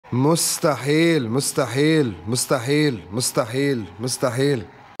مستحيل مستحيل مستحيل مستحيل مستحيل.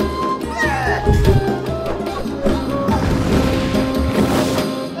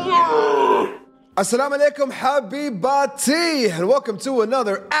 Assalamu alaikum Habibati, and welcome to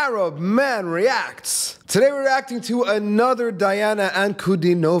another Arab Man Reacts. Today we're reacting to another Diana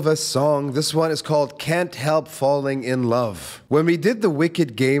Ankudinova song. This one is called Can't Help Falling in Love. When we did the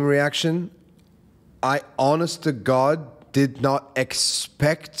Wicked Game reaction, I honest to God did not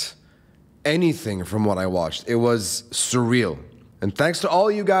expect anything from what I watched. It was surreal. And thanks to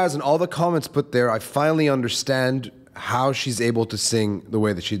all you guys and all the comments put there, I finally understand how she's able to sing the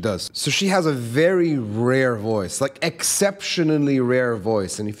way that she does. So she has a very rare voice, like exceptionally rare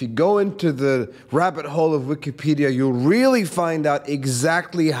voice. And if you go into the rabbit hole of Wikipedia, you'll really find out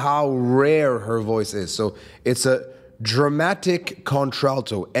exactly how rare her voice is. So it's a dramatic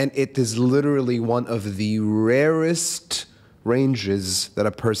contralto, and it is literally one of the rarest ranges that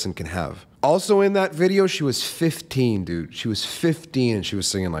a person can have. Also in that video, she was 15, dude. She was 15 and she was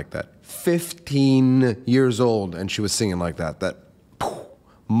singing like that. 15 years old and she was singing like that.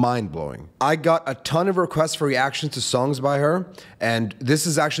 Mind-blowing. I got a ton of requests for reactions to songs by her, and this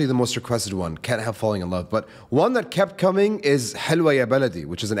is actually the most requested one, Can't Help Falling in Love. But one that kept coming is Helwa Ya Baladi,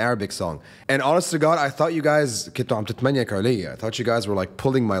 which is an Arabic song. And honest to God, I thought you guys, I thought you guys were like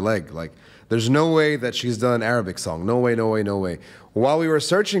pulling my leg. Like, there's no way that she's done an Arabic song. No way, no way, no way. While we were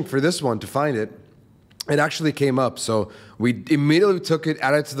searching for this one to find it, it actually came up, so we immediately took it,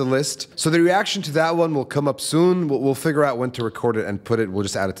 added it to the list. So the reaction to that one will come up soon. We'll figure out when to record it and put it, we'll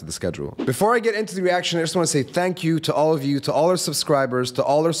just add it to the schedule. Before I get into the reaction, I just want to say thank you to all of you, to all our subscribers, to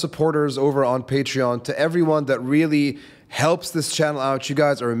all our supporters over on Patreon, to everyone that really helps this channel out. You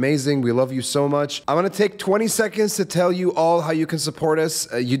guys are amazing. We love you so much. I'm going to take 20 seconds to tell you all how you can support us.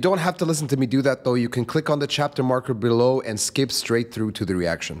 You don't have to listen to me do that though. You can click on the chapter marker below and skip straight through to the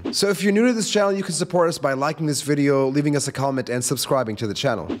reaction. So if you're new to this channel, you can support us by liking this video, leaving us a comment, and subscribing to the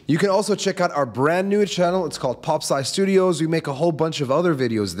channel. You can also check out our brand new channel. It's called Popsci Studios. We make a whole bunch of other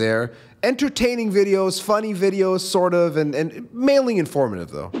videos there. Entertaining videos, funny videos, sort of, and mainly informative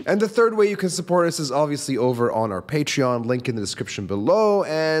though. And the third way you can support us is obviously over on our Patreon, link in the description below,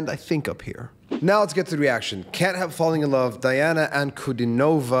 and I think up here. Now let's get to the reaction. Can't Help Falling in Love, Diana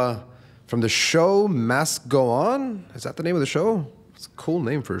Ankudinova from the show Must Go On? Is that the name of the show? It's a cool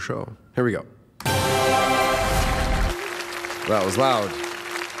name for a show. Here we go. That was loud.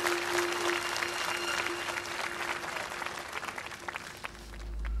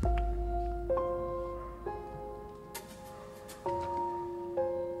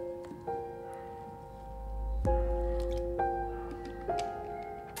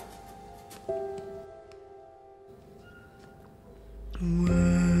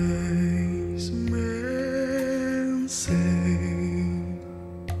 Wise men say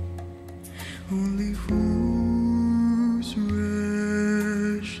only fools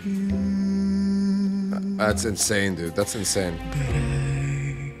rush in. That's insane, dude. That's insane. But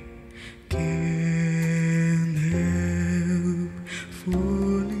I can't help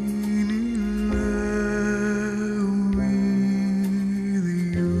falling in love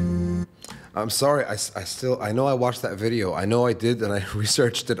with you. I'm sorry, I know I watched that video. I know I did, and I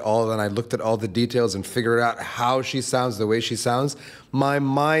researched it all, and I looked at all the details and figured out how she sounds the way she sounds. My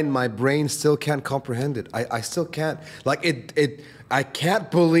mind, my brain still can't comprehend it. I still can't. Like, I can't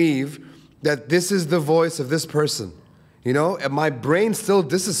believe that this is the voice of this person. You know, and my brain still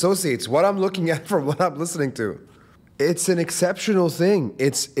disassociates what I'm looking at from what I'm listening to. It's an exceptional thing.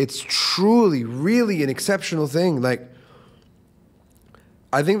 It's truly, really an exceptional thing. Like,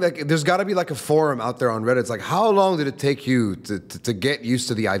 I think that there's got to be like a forum out there on Reddit. It's like, how long did it take you to get used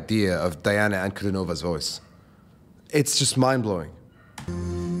to the idea of Diana Ankudinova's voice? It's just mind-blowing.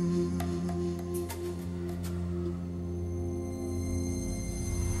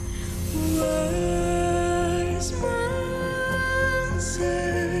 Wise men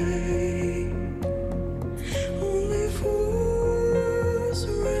say only fools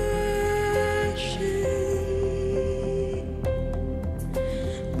rush in,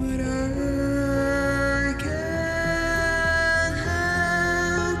 but I can't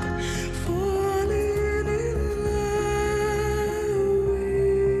help falling in love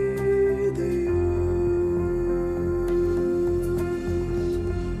with you.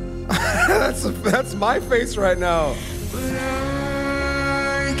 That's my face right now. But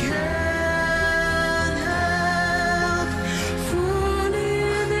I can't help falling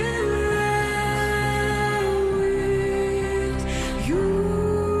in love with you.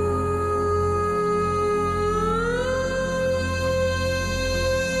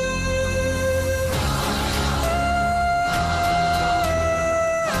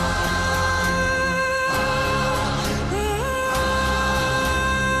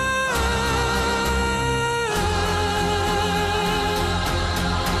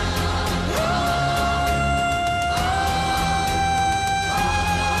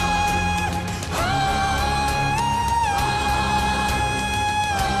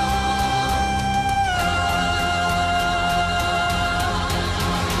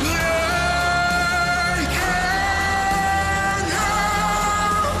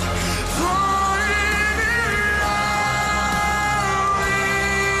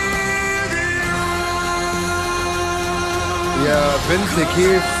 بنتي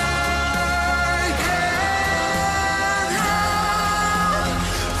كيف.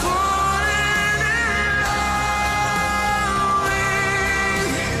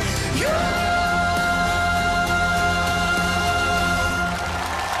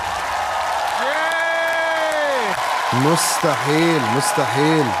 مستحيل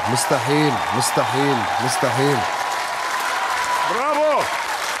مستحيل مستحيل مستحيل مستحيل. Браво!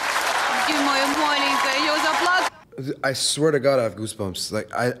 И моя маленькая, я заплакала. I swear to God, I have goosebumps. Like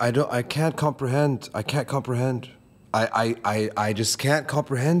I can't comprehend. I can't comprehend. I just can't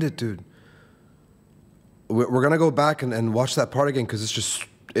comprehend it, dude. We're gonna go back and watch that part again because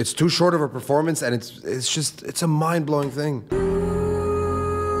it's too short of a performance and it's a mind blowing thing.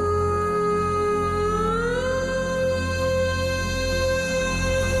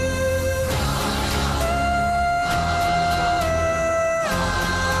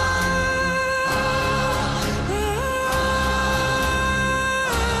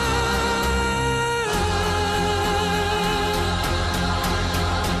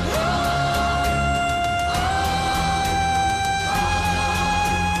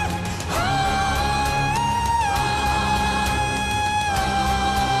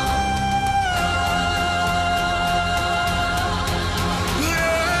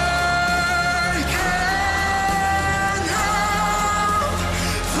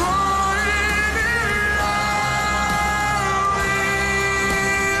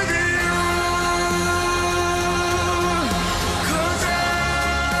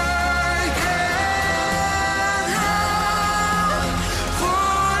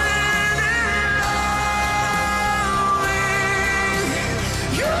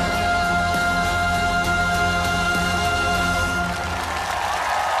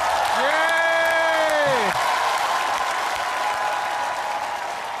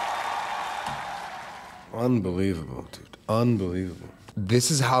 Unbelievable, dude. Unbelievable.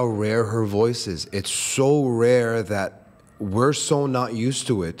 This is how rare her voice is. It's so rare that we're so not used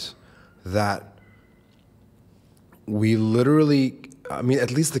to it that we literally, I mean,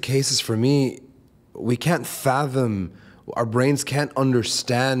 at least the case is for me, we can't fathom, our brains can't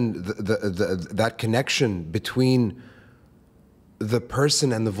understand that connection between the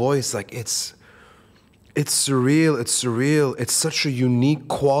person and the voice. Like it's surreal, it's surreal. It's such a unique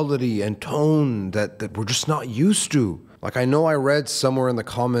quality and tone that we're just not used to. Like I know I read somewhere in the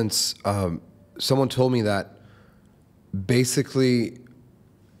comments, someone told me that basically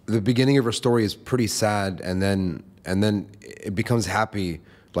the beginning of her story is pretty sad and then it becomes happy,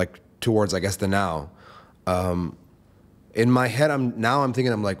 like towards, I guess, the now. In my head, I'm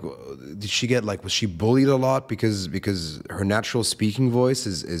thinking, I'm like, did she get, like, was she bullied a lot because her natural speaking voice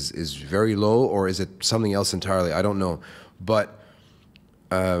is very low, or is it something else entirely? I don't know. But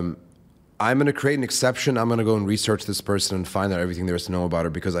I'm gonna create an exception. I'm gonna go and research this person and find out everything there is to know about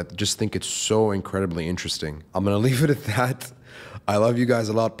her because I just think it's so incredibly interesting. I'm gonna leave it at that. I love you guys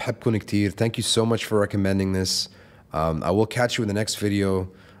a lot. بحبكن كتير. Thank you so much for recommending this. I will catch you in the next video.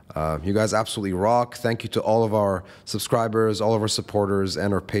 You guys absolutely rock. Thank you to all of our subscribers, all of our supporters,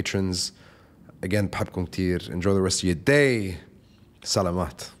 and our patrons. Again, بحبكن كتير. Enjoy the rest of your day.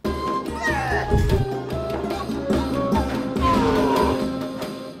 Salamat.